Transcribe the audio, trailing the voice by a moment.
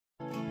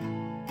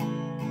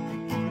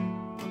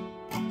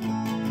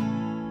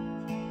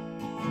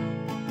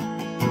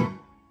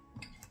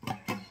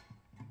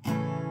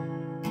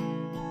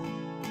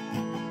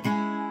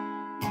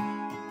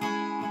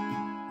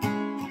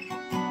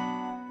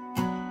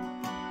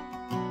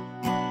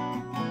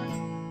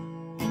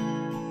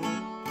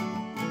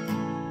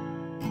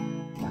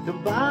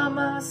could buy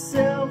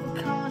myself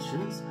a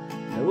conscience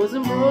that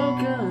wasn't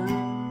broken,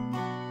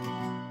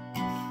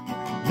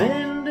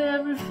 mend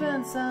every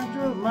fence I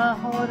drove my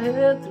hard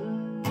head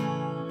through,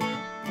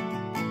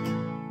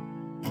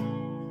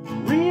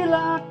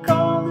 relock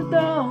all the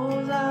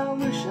doors I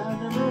wish I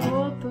never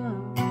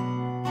opened,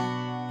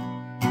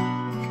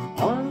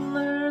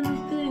 unlearn the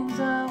things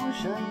I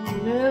wish I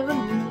never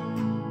knew.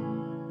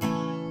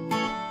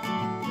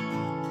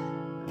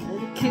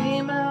 And it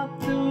came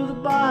out through the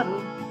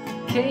bottle,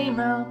 came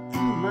out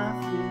through my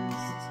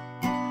fist,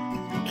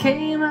 it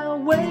came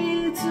out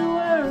way too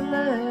early,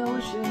 I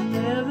wish it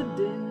never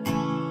did.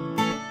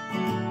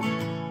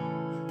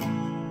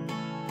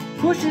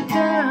 Push it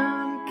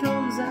down, it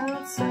comes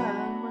out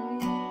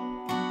sideways.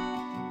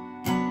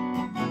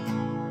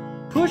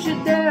 Push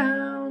it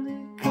down,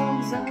 it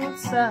comes out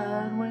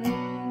sideways.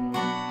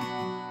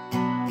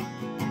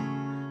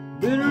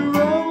 Bitter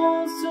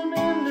roads turn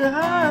into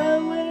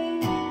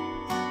highways.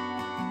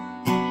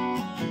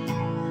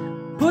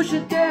 Push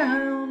it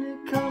down,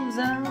 it comes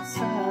out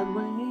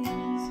sideways,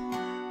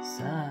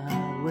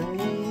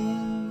 sideways.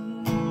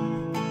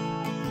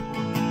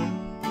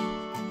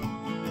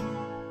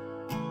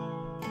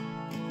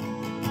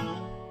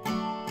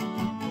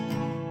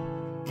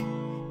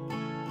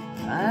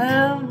 I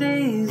have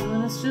days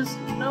when it's just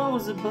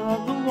nose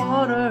above the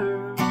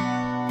water.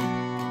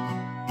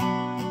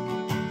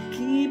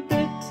 Keep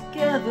it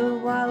together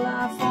while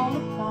I fall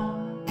apart.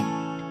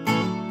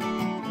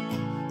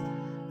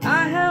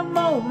 I have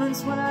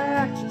moments when I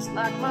act just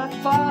like my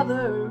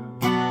father,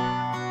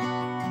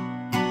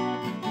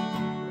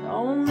 the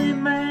only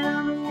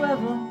man who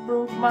ever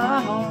broke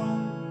my heart.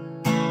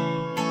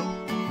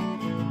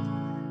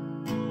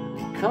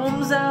 It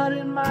comes out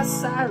in my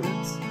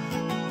silence,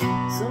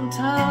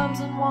 sometimes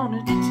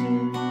unwanted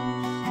tears.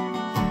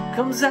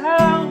 Comes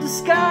out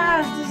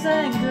disguised as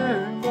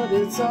anger, but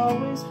it's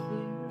always fear.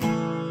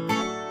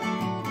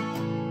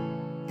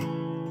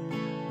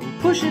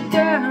 Push it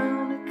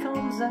down, it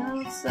comes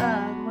out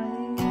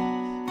sideways.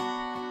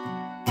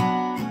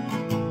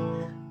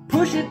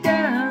 Push it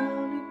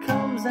down, it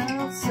comes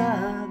out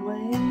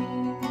sideways.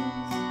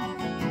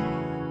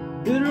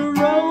 Bitter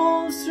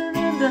roads turn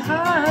into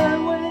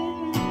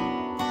highways.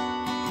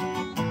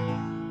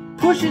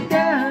 Push it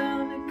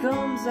down, it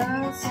comes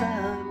out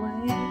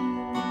sideways,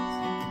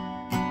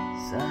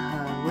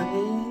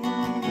 sideways.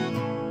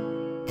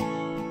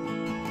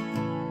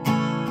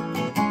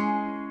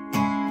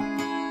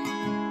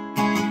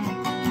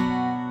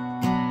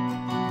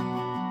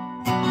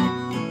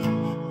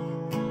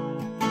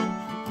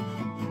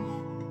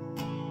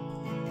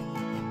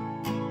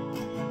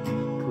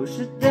 Push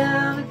it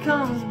down, it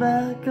comes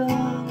back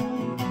up.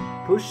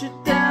 Push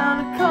it down,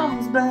 it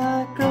comes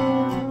back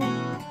up.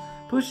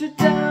 Push it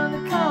down,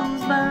 it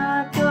comes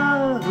back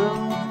up.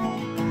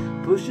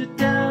 Push it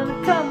down,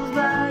 it comes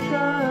back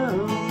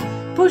up.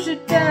 Push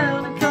it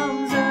down, it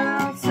comes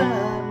out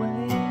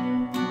sideways.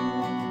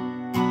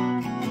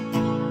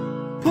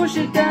 Push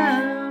it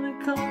down, it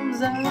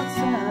comes out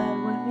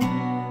sideways.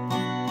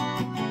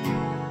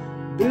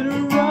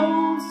 Bitter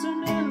roads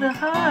turn into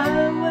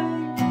highways.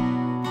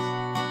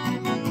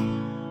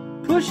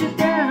 Push it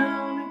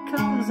down, it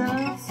comes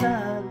out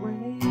sideways.